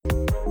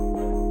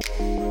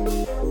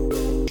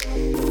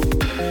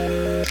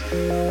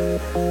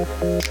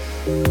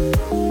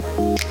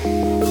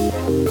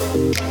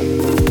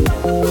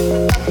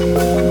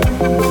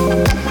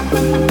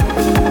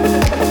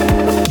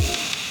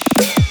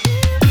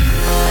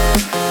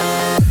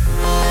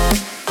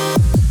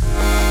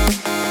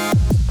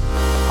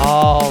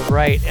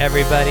right,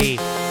 everybody.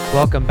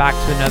 Welcome back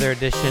to another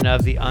edition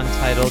of the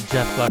Untitled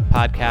Jeff Gluck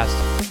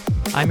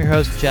Podcast. I'm your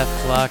host, Jeff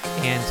Gluck,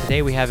 and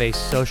today we have a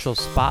social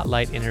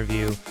spotlight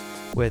interview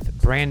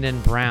with Brandon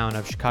Brown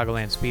of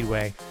Chicagoland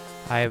Speedway.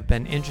 I have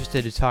been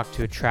interested to talk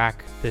to a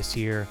track this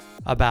year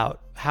about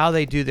how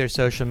they do their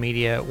social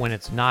media when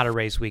it's not a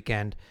race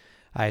weekend.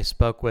 I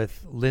spoke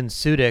with Lynn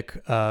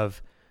Sudik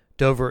of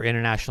Dover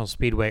International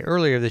Speedway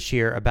earlier this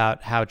year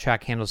about how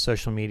track handles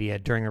social media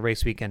during a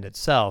race weekend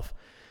itself.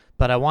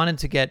 But I wanted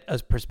to get a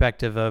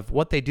perspective of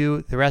what they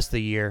do the rest of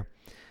the year.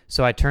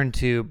 So I turned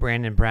to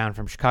Brandon Brown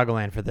from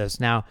Chicagoland for this.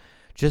 Now,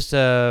 just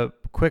a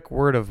quick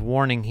word of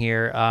warning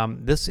here.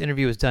 This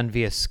interview was done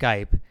via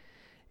Skype,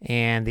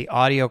 and the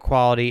audio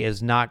quality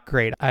is not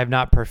great. I have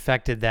not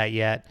perfected that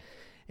yet,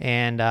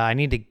 and I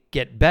need to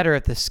get better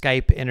at the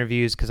Skype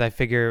interviews because I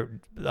figure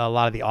a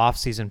lot of the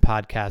off-season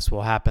podcasts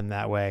will happen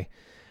that way.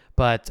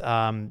 But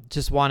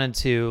just wanted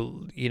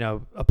to,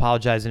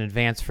 apologize in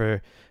advance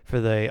for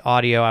the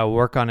audio. I will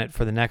work on it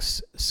for the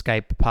next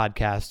Skype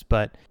podcast,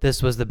 but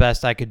this was the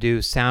best I could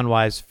do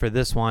sound-wise for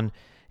this one.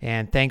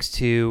 And thanks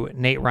to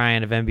Nate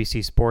Ryan of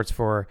NBC Sports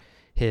for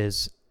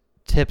his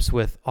tips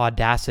with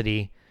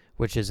Audacity,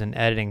 which is an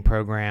editing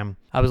program.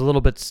 I was a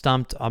little bit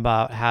stumped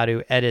about how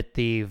to edit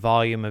the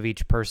volume of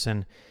each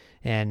person,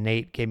 and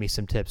Nate gave me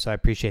some tips, so I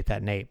appreciate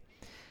that, Nate.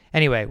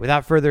 Anyway,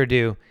 without further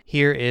ado,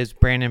 here is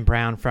Brandon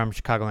Brown from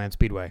Chicagoland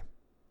Speedway.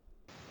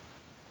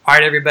 All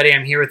right, everybody,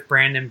 I'm here with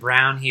Brandon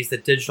Brown. He's the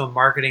digital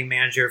marketing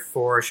manager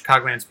for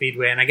Chicagoland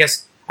Speedway. And I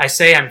guess I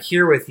say I'm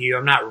here with you.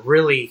 I'm not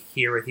really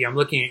here with you. I'm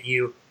looking at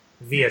you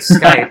via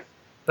Skype.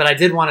 But I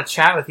did want to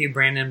chat with you,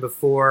 Brandon,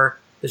 before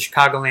the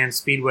Chicagoland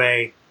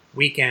Speedway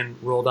weekend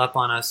rolled up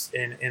on us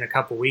in a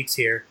couple weeks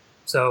here.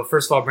 So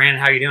first of all,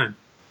 Brandon, how are you doing?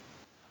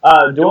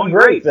 Doing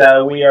great.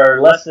 We are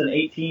less than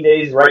 18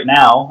 days right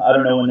now. I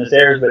don't know when this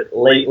airs, but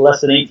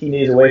less than 18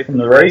 days away from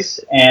the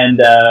race,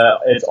 and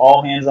it's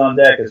all hands on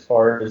deck as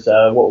far as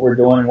what we're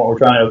doing and what we're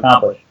trying to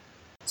accomplish.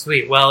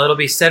 Sweet. Well, it'll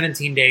be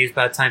 17 days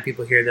by the time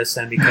people hear this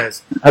then,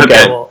 because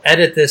okay. I will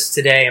edit this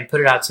today and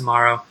put it out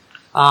tomorrow.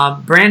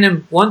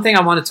 Brandon, one thing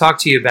I want to talk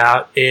to you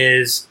about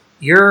is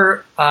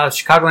your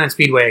Chicagoland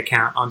Speedway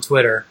account on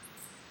Twitter.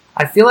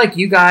 I feel like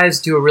you guys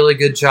do a really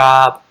good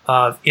job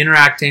of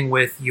interacting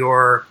with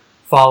your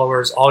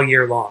followers all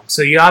year long.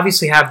 So you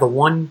obviously have the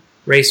one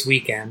race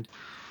weekend,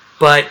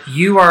 but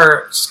you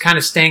are kind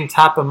of staying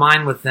top of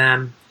mind with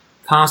them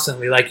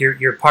constantly. Like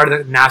you're part of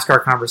the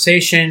NASCAR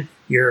conversation.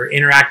 You're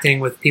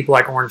interacting with people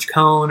like Orange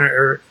Cone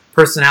or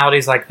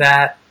personalities like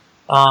that.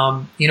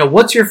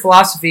 What's your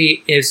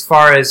philosophy as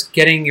far as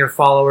getting your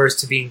followers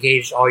to be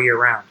engaged all year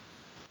round?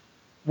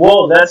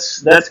 Well,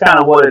 that's kind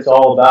of what it's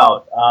all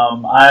about.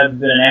 I've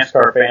been a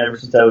NASCAR fan ever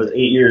since I was 8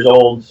 years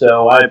old,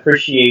 so I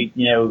appreciate,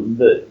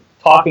 the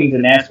talking to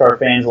NASCAR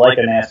fans like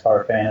a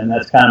NASCAR fan, and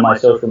that's kind of my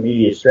social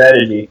media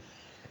strategy,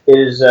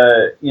 is,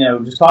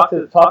 just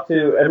talk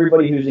to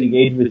everybody who's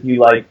engaged with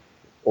you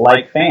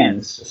like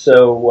fans.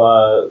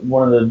 So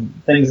one of the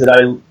things that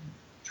I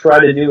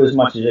try to do as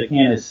much as I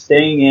can is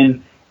staying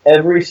in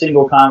every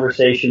single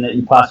conversation that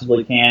you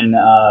possibly can,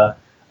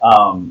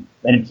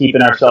 and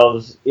keeping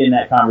ourselves in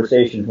that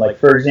conversation. Like,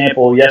 for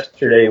example,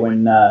 yesterday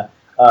when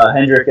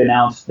Hendrick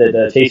announced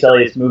that Chase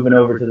Elliott's moving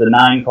over to the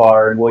 9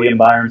 car and William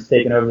Byron's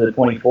taking over the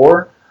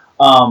 24.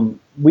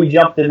 We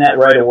jumped in that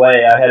right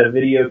away. I had a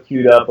video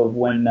queued up of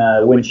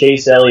when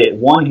Chase Elliott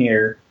won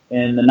here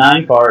in the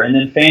 9 car, and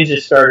then fans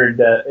just started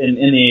in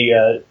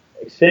the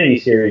Xfinity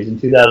Series in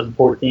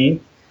 2014,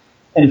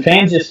 and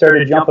fans just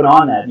started jumping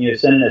on that,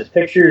 sending us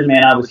pictures.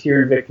 Man, I was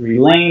here in Victory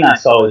Lane. I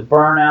saw his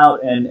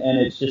burnout, and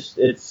it's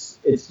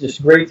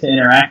just great to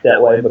interact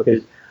that way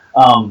because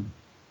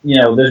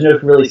there's no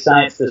really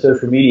science to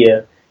social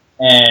media,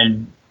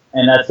 and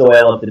that's the way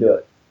I love to do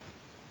it.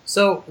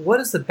 So what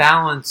is the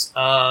balance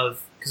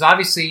of, because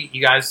obviously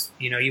you guys,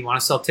 you want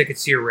to sell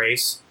tickets to your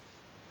race,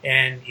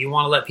 and you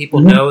want to let people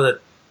know that,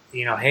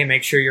 hey,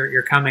 make sure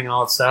you're coming and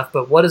all that stuff,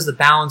 but what is the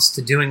balance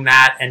to doing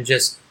that and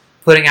just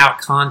putting out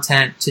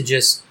content to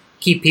just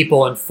keep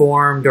people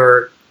informed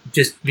or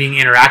just being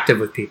interactive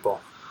with people?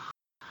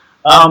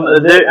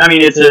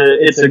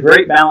 It's a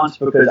great balance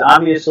because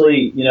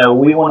obviously,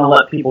 we want to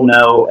let people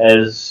know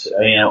as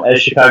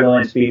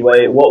Chicagoland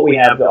Speedway what we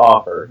have to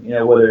offer.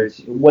 Whether it's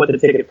what the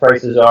ticket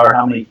prices are,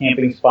 how many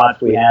camping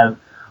spots we have,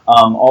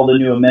 all the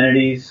new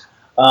amenities.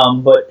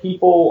 But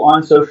people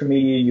on social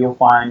media, you'll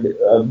find,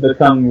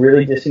 become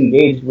really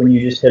disengaged when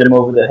you just hit them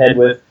over the head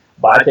with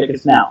buy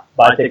tickets now,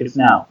 buy tickets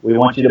now. We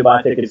want you to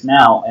buy tickets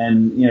now.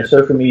 And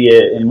social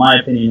media, in my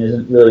opinion,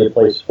 isn't really a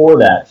place for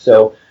that.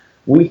 So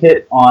we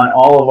hit on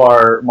all of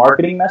our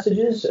marketing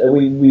messages.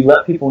 We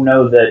let people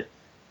know that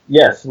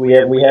yes, we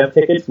have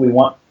tickets. We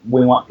want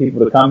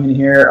people to come in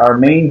here. Our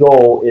main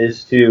goal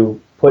is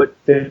to put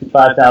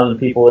 55,000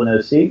 people in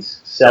those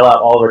seats, sell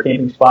out all of our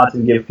camping spots,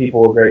 and give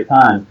people a great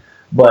time.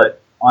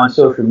 But on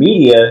social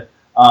media,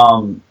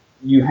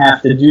 you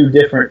have to do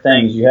different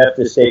things. You have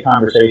to stay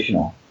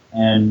conversational,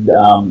 and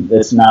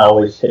it's not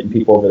always hitting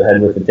people over the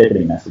head with the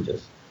ticketing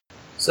messages.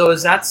 So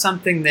is that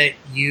something that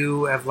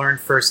you have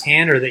learned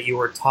firsthand or that you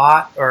were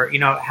taught? Or,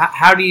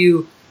 how do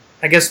you,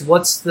 I guess,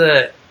 where's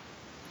the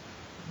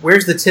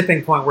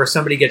tipping point where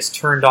somebody gets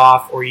turned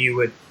off or you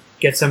would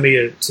get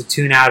somebody to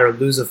tune out or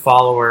lose a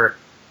follower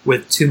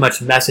with too much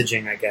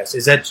messaging, I guess?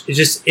 Is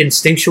just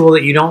instinctual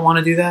that you don't want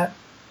to do that?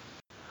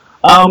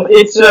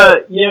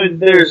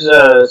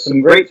 There's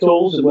some great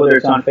tools, whether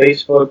it's on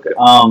Facebook,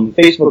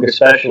 Facebook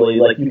especially.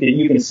 Like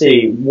you can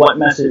see what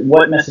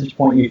message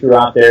point you threw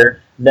out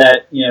there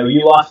that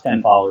you lost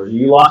 10 followers,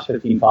 you lost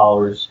 15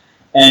 followers,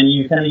 and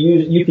you can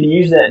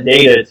use that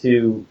data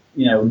to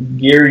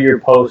gear your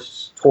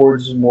posts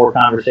towards more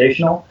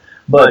conversational.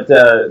 But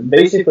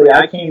basically,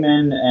 I came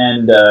in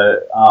and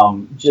a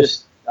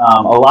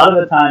lot of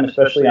the time,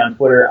 especially on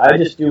Twitter, I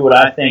just do what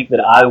I think that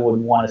I would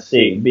want to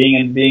see. Being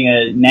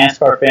a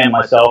NASCAR fan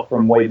myself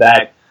from way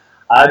back,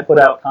 I put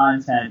out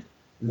content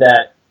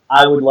that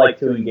I would like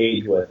to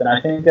engage with, and I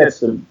think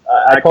that's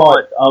I'll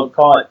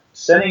call it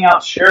sending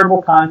out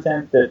shareable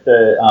content that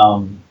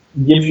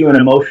gives you an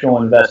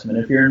emotional investment.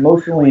 If you're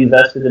emotionally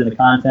invested in the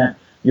content,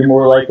 you're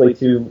more likely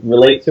to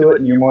relate to it,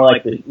 and you're more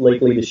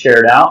likely to share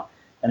it out,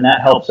 and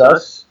that helps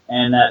us,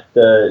 and that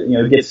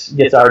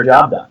gets our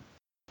job done.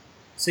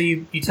 So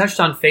you touched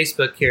on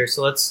Facebook here,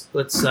 so let's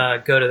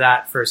go to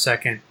that for a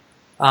second.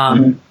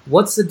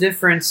 What's the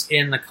difference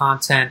in the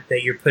content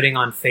that you're putting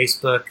on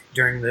Facebook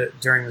during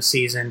the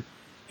season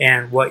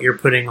and what you're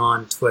putting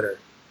on Twitter?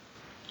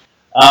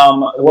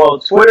 Well,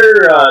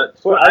 Twitter,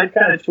 I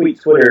kind of tweet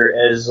Twitter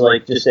as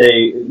like just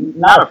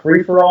not a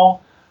free for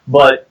all,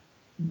 but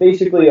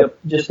basically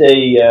just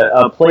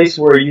a place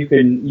where you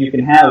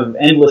can have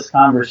endless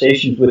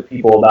conversations with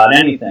people about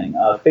anything.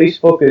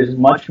 Facebook is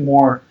much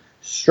more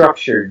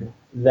structured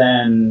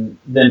than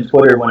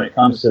Twitter when it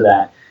comes to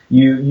that.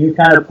 You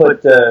kind of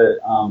put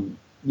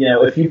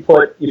if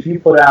you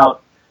put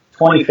out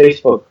 20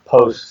 Facebook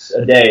posts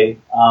a day,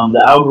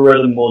 the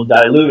algorithm will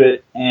dilute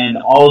it, and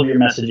all of your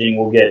messaging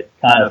will get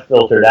kind of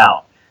filtered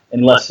out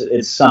unless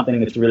it's something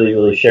that's really,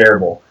 really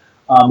shareable.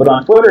 But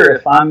on Twitter,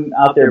 if I'm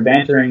out there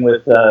bantering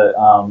with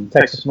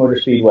Texas Motor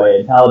Speedway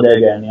and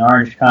Talladega and the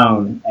Orange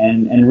Cone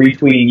and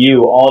retweeting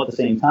you all at the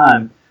same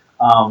time,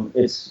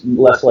 it's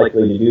less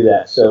likely to do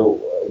that.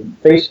 So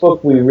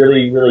Facebook, we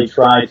really, really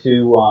try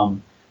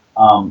to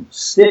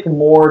stick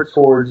more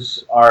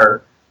towards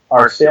our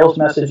sales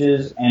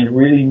messages, and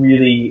really,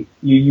 really,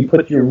 you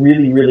put your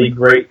really, really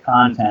great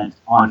content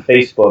on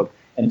Facebook,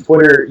 and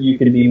Twitter, you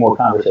can be more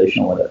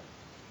conversational with it.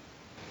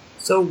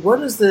 So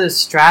what is the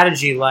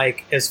strategy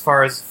like as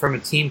far as from a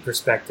team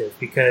perspective?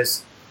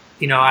 Because,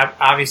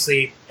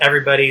 obviously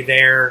everybody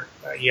there,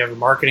 you have a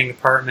marketing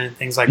department,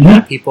 things like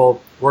that.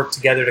 People work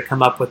together to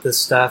come up with this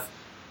stuff.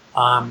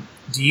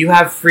 Do you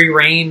have free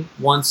reign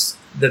once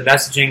the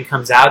messaging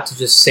comes out to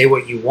just say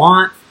what you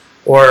want?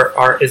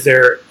 Or is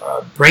there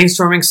a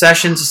brainstorming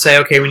session to say,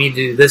 okay, we need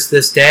to do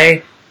this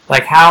day?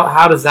 Like,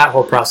 how does that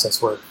whole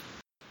process work?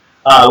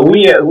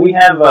 We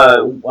have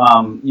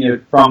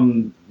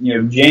from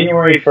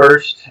January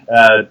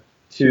 1st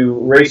to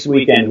race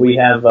weekend, we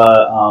have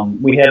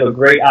a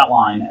great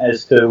outline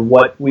as to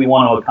what we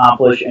want to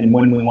accomplish and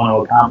when we want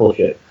to accomplish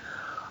it.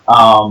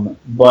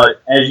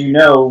 But as you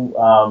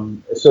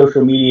know,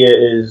 social media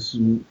is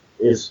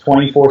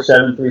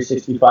 24/7,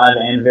 365,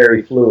 and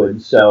very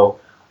fluid. So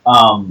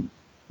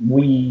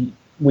we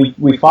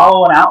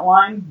follow an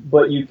outline,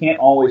 but you can't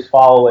always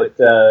follow it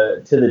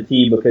to the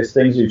T because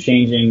things are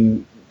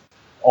changing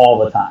all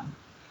the time.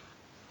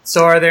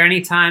 So are there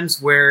any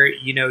times where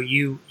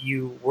you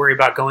worry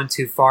about going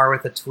too far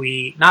with a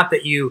tweet? Not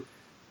that you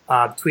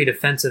tweet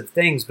offensive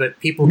things, but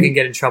people can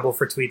get in trouble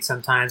for tweets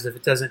sometimes if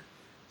it doesn't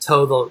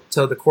toe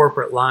the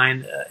corporate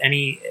line. Have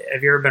you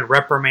ever been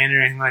reprimanded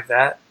or anything like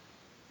that?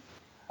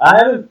 I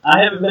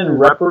haven't been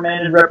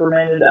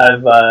reprimanded.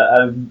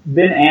 I've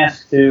been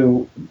asked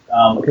to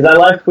because I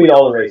live tweet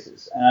all the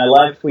races, and I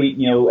live tweet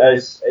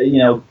as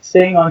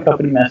staying on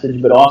company message,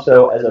 but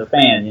also as a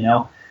fan.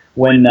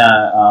 When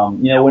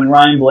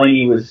Ryan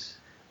Blaney was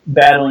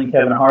battling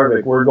Kevin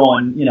Harvick, you're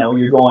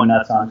going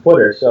nuts on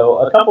Twitter. So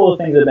a couple of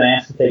things I've been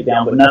asked to take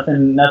down, but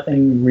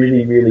nothing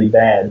really, really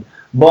bad.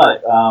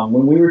 But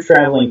when we were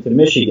traveling to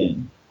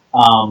Michigan,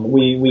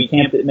 we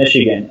camped at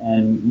Michigan,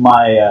 and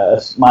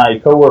my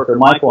coworker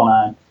Michael and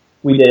I,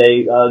 we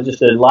did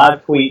just a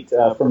live tweet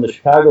from the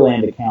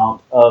Chicagoland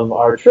account of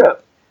our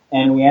trip,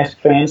 and we asked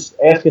fans,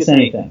 ask us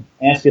anything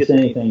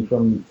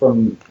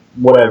from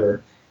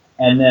whatever,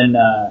 and then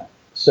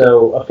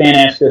so a fan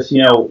asked us,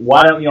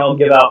 why don't you all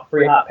give out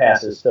free hot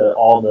passes to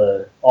all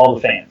the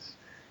fans?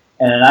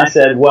 And then I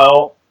said,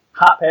 well,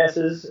 hot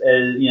passes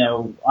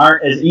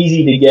aren't as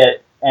easy to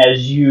get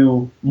as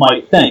you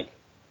might think.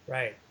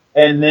 Right.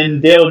 And then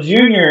Dale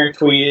Jr.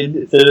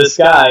 tweeted to this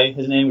guy,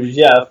 his name was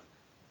Jeff,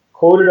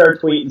 quoted our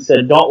tweet and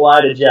said, "Don't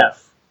lie to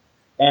Jeff."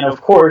 And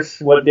of course,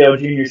 what Dale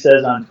Jr.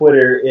 says on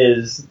Twitter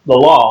is the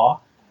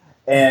law,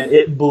 and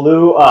it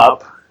blew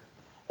up.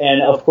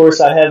 And of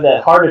course, I had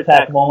that heart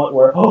attack moment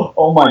where,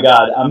 oh my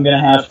God, I'm going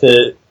to have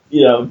to,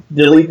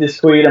 delete this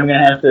tweet. I'm going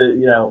to have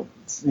to,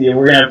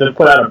 we're gonna have to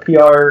put out a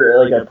PR,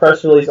 like a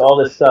press release, all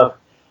this stuff.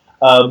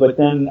 But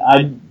then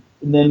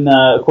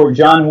of course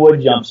John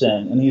Wood jumps in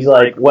and he's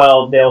like,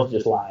 well, Dale's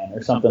just lying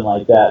or something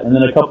like that. And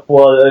then a couple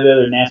of the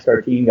other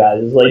NASCAR team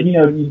guys is like,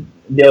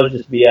 Dale's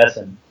just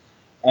BSing,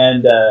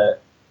 and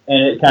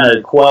it kind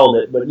of quelled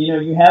it. But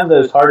you have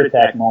those heart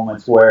attack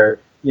moments where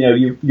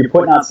you're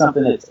putting out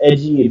something that's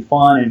edgy and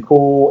fun and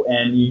cool,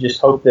 and you just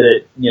hope that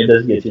it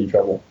doesn't get you in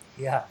trouble.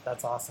 Yeah,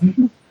 that's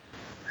awesome.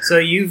 So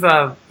you've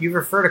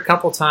referred a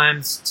couple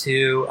times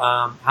to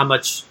how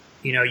much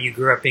you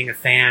grew up being a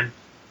fan.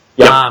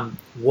 Yeah.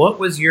 What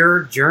was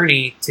your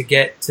journey to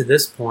get to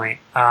this point,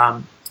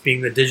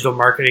 being the digital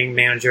marketing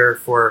manager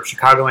for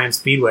Chicagoland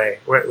Speedway?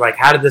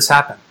 How did this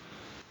happen?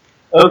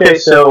 Okay,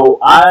 so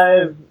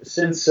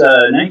since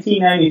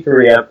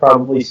 1993, I've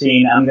probably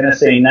seen, I'm going to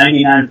say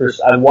 99%,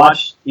 I've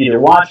either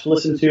watched,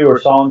 listened to, or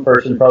saw in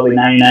person probably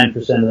 99%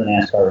 of the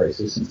NASCAR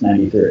races since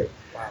 93.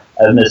 Wow.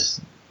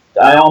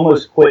 I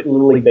almost quit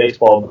Little League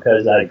Baseball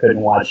because I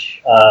couldn't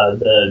watch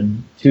the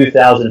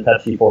 2000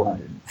 Pepsi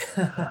 400.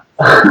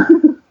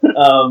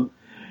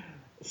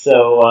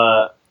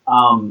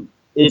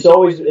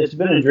 It's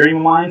been a dream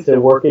of mine to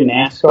work in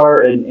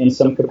NASCAR in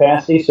some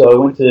capacity. So I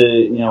went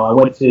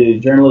to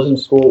journalism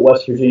school at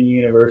West Virginia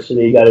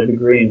University, got a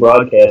degree in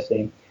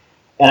broadcasting,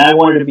 and I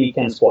wanted to be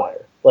Ken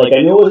Squire. Like,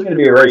 I knew I wasn't going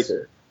to be a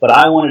racer, but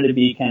I wanted to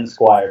be Ken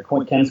Squire.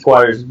 Ken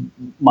Squire's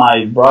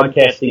my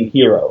broadcasting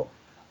hero.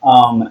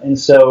 And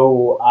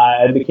so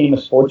I became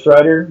a sports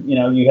writer.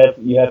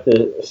 You have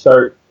to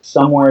start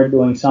somewhere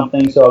doing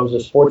something. So I was a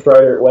sports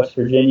writer at West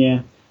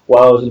Virginia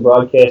while I was in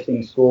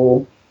broadcasting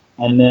school.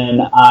 And then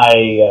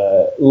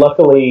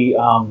luckily,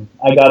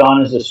 I got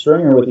on as a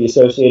stringer with the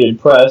Associated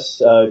Press,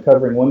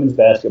 covering women's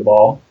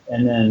basketball.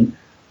 And then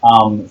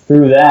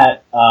through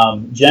that,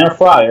 Jenna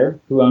Fryer,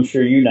 who I'm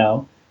sure you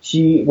know,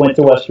 she went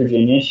to West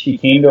Virginia. She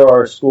came to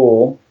our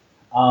school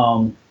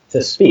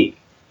to speak.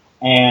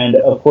 And,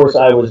 of course,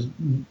 I was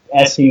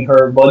asking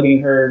her,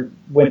 bugging her,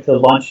 went to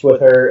lunch with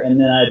her, and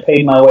then I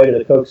paid my way to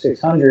the Coke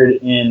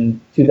 600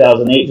 in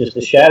 2008 just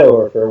to shadow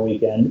her for a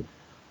weekend.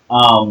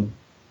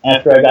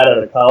 After I got out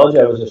of college,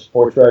 I was a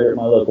sports writer at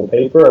my local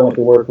paper. I went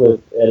to work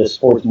at a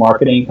sports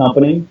marketing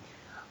company,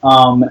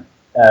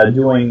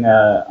 doing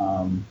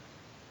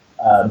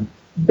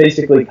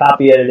basically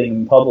copy editing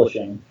and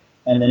publishing.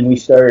 And then we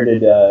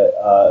started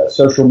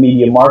social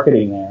media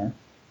marketing there.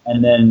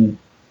 And then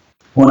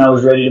when I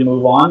was ready to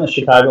move on, the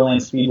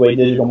Chicagoland Speedway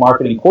digital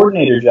marketing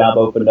coordinator job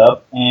opened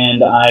up,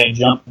 and I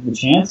jumped at the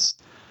chance.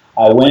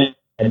 I went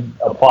and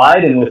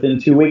applied, and within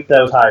 2 weeks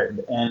I was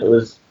hired. And it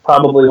was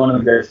probably one of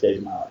the greatest days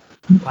of my life.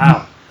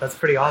 Wow, that's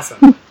pretty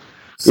awesome.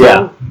 So,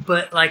 yeah.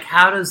 But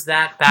how does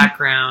that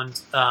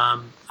background?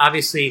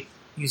 Obviously,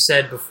 you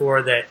said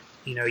before that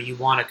you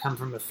want to come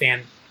from a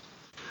fan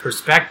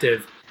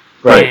perspective,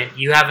 right? And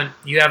you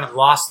haven't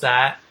lost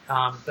that.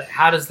 But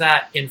how does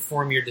that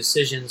inform your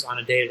decisions on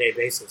a day-to-day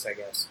basis, I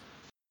guess?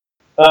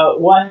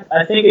 One,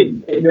 I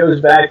think it goes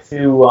back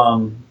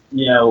to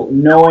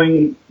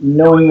knowing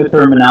the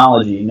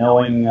terminology,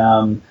 knowing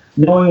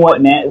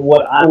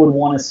what I would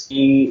want to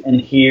see and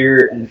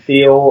hear and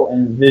feel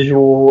and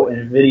visual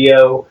and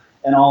video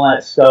and all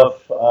that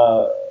stuff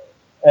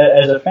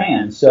as a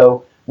fan.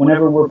 So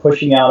whenever we're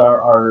pushing out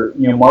our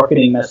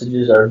marketing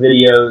messages, our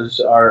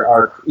videos,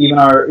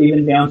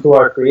 even down to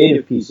our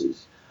creative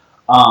pieces,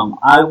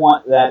 I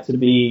want that to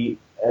be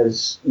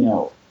as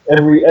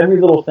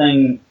every little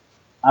thing.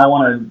 I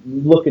want to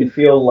look and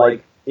feel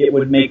like it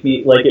made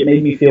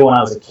me feel when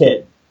I was a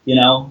kid.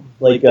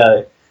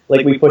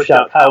 Like we pushed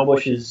out Kyle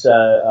Busch's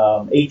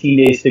 18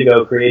 Days to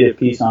Go creative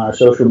piece on our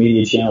social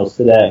media channels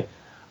today.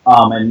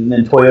 And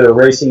then Toyota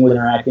Racing was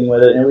interacting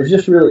with it. And it was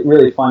just really,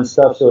 really fun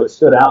stuff. So it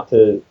stood out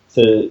to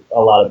a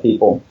lot of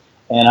people.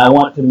 And I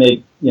want to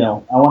make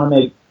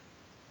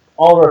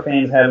all of our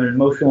fans have an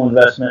emotional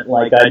investment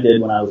like I did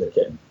when I was a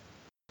kid.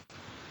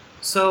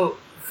 So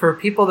for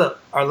people that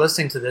are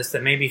listening to this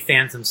that may be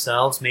fans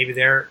themselves, maybe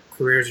their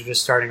careers are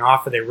just starting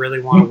off or they really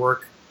want to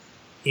work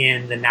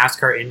in the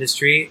NASCAR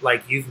industry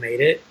like you've made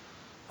it,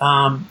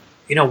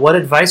 what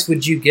advice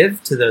would you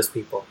give to those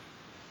people?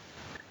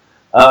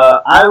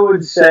 I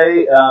would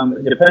say,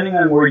 depending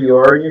on where you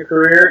are in your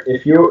career,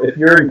 if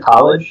you're in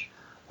college,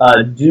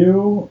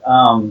 do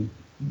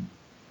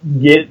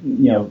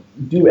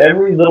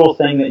every little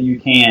thing that you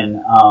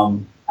can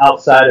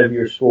outside of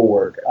your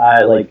schoolwork.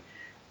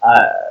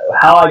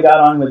 How I got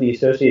on with the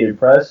Associated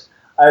Press.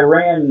 I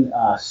ran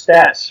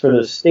stats for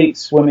the state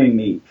swimming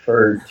meet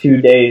for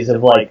 2 days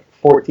of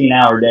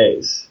 14-hour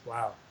days.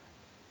 Wow.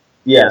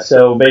 Yeah,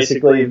 so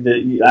basically,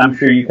 I'm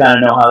sure you kind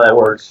of know how that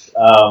works.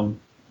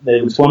 They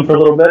would swim for a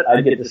little bit.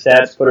 I'd get the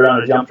stats, put it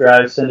on a jump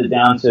drive, send it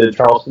down to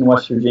Charleston,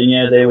 West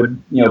Virginia. They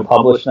would,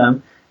 publish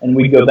them, and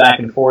we'd go back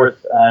and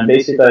forth. And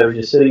basically, I was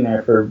just sitting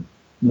there for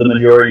the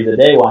majority of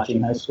the day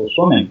watching high school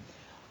swimming.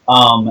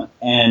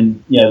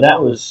 That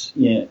was,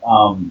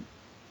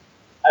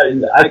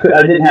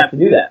 I didn't have to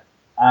do that.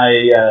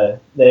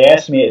 They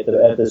asked me at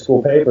the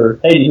school paper,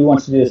 hey, who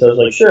wants to do this? I was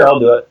like, sure, I'll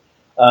do it.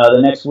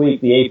 The next week,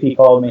 the AP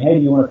called me, hey,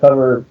 do you want to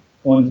cover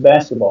women's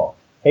basketball?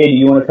 hey, do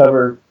you want to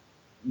cover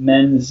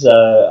men's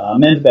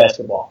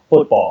basketball,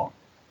 football?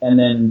 And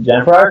then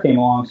Jennifer Iyer came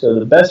along. So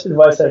the best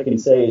advice I can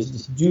say is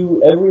just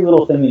do every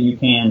little thing that you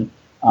can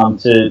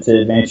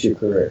to advance your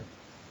career.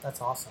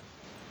 That's awesome.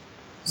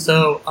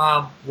 So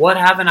what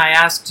haven't I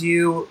asked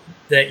you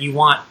that you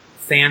want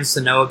fans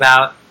to know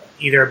about,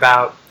 either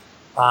about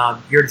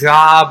your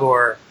job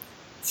or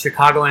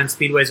Chicagoland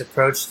Speedway's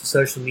approach to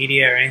social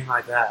media or anything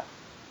like that?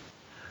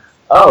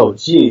 Oh,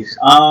 geez.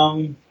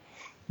 That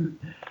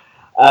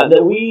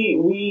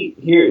we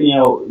here,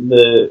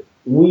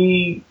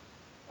 we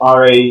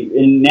are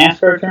in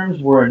NASCAR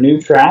terms, we're a new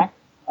track.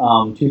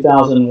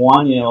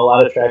 2001, a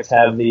lot of tracks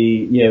have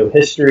the,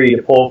 history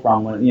to pull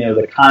from,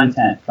 the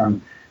content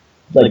from,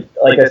 like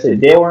I said,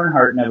 Dale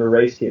Earnhardt never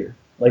raced here.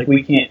 Like,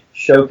 we can't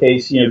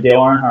showcase, Dale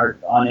Earnhardt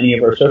on any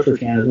of our social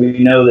channels. We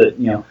know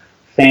that,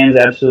 fans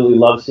absolutely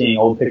love seeing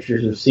old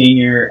pictures of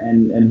Senior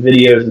and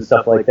videos and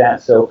stuff like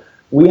that. So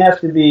we have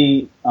to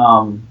be,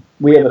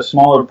 we have a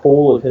smaller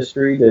pool of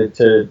history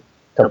to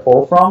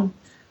pull from.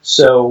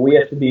 So we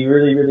have to be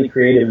really, really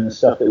creative in the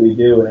stuff that we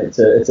do, and it's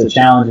a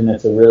challenge, and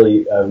it's a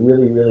really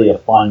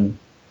fun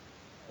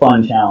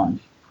challenge.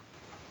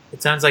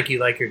 It sounds like you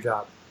like your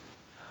job.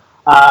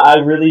 I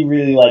really,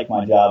 really like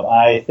my job.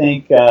 I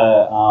think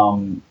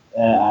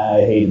I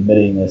hate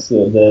admitting this.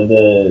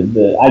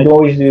 I'd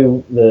always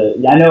do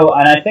I know,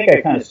 and I think I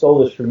kind of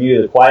stole this from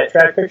you. The quiet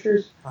track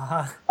pictures.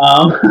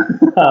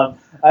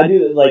 I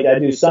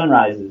do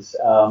sunrises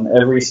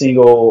every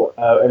single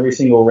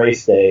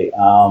race day,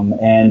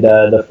 and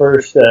the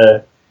first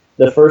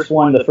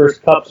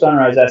Cup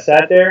sunrise, I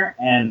sat there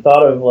and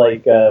thought of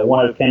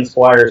one of Ken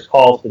Squire's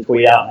calls to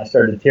tweet out, and I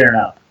started tearing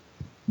up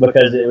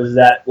because it was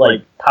that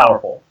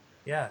powerful.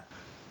 Yeah,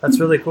 that's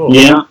really cool.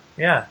 Yeah.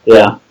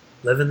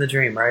 Living the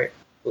dream, right?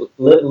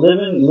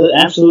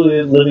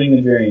 Absolutely living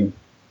the dream.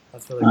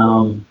 That's really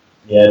cool.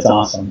 Yeah, it's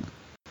awesome.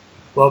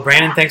 Well,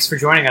 Brandon, thanks for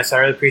joining us. I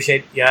really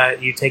appreciate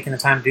you taking the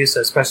time to do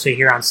so, especially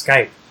here on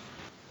Skype.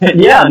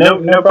 Yeah,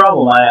 no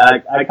problem.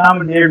 I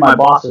commandeered my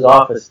boss's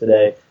office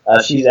today.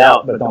 She's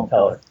out, but don't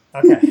tell her.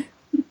 Okay.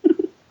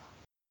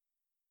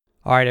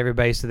 All right,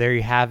 everybody. So there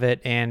you have it,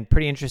 and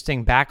pretty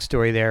interesting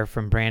backstory there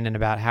from Brandon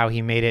about how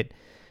he made it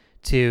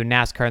to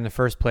NASCAR in the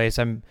first place.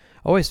 I'm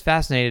always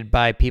fascinated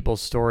by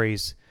people's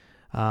stories.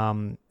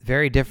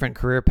 Very different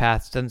career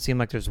paths. Doesn't seem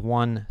like there's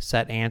one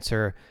set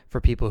answer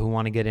for people who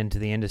want to get into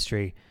the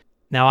industry.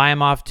 Now I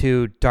am off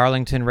to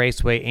Darlington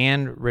Raceway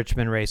and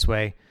Richmond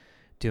Raceway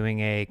doing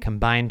a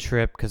combined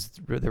trip because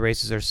the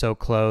races are so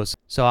close.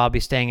 So I'll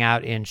be staying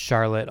out in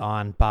Charlotte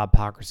on Bob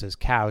Pockrass's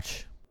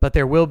couch. But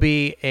there will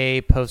be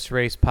a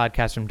post-race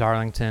podcast from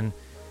Darlington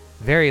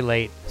very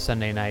late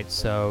Sunday night,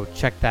 so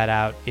check that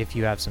out if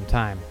you have some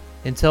time.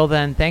 Until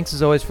then, thanks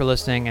as always for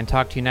listening, and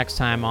talk to you next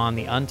time on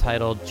the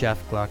Untitled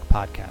Jeff Gluck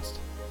Podcast.